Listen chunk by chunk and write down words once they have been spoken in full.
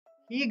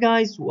Hey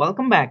guys,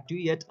 welcome back to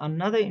yet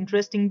another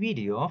interesting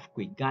video of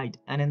Quick Guide,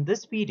 and in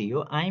this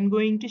video I am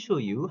going to show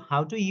you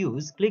how to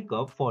use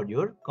ClickUp for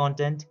your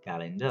content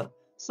calendar.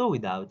 So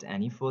without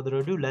any further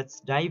ado,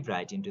 let's dive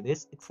right into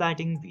this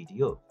exciting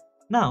video.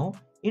 Now,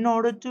 in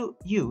order to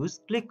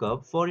use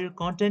ClickUp for your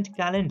content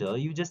calendar,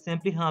 you just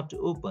simply have to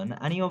open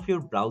any of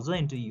your browser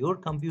into your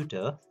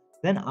computer.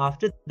 Then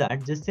after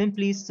that, just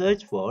simply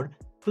search for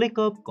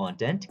ClickUp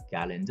Content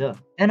Calendar.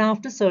 And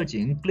after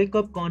searching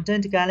ClickUp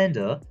Content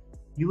Calendar,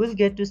 you will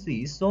get to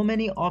see so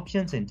many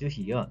options into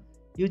here.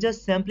 You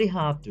just simply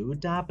have to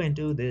tap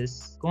into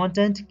this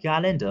content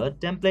calendar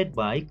template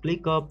by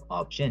ClickUp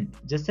option.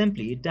 Just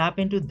simply tap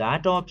into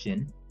that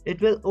option. It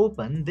will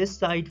open this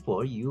site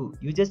for you.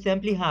 You just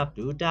simply have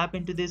to tap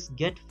into this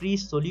get free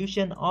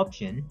solution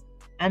option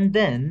and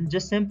then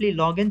just simply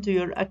log into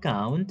your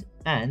account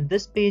and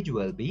this page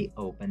will be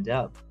opened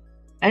up.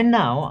 And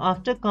now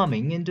after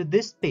coming into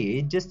this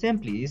page, just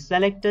simply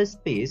select a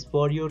space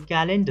for your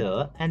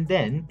calendar and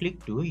then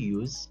click to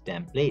use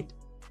template.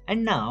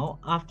 And now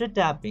after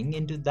tapping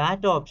into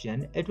that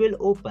option, it will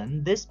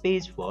open this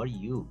page for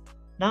you.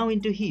 Now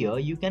into here,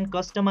 you can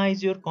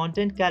customize your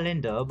content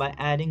calendar by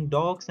adding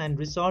docs and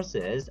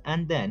resources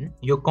and then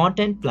your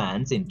content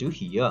plans into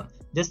here.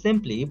 Just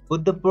simply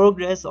put the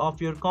progress of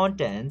your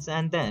contents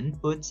and then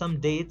put some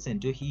dates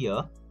into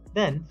here.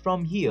 Then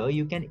from here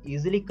you can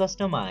easily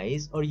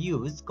customize or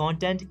use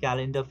content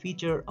calendar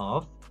feature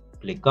of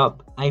ClickUp.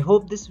 I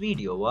hope this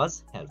video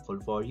was helpful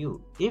for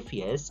you. If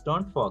yes,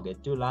 don't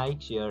forget to like,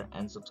 share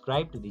and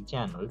subscribe to the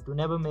channel to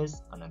never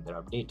miss another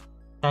update.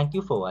 Thank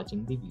you for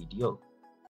watching the video.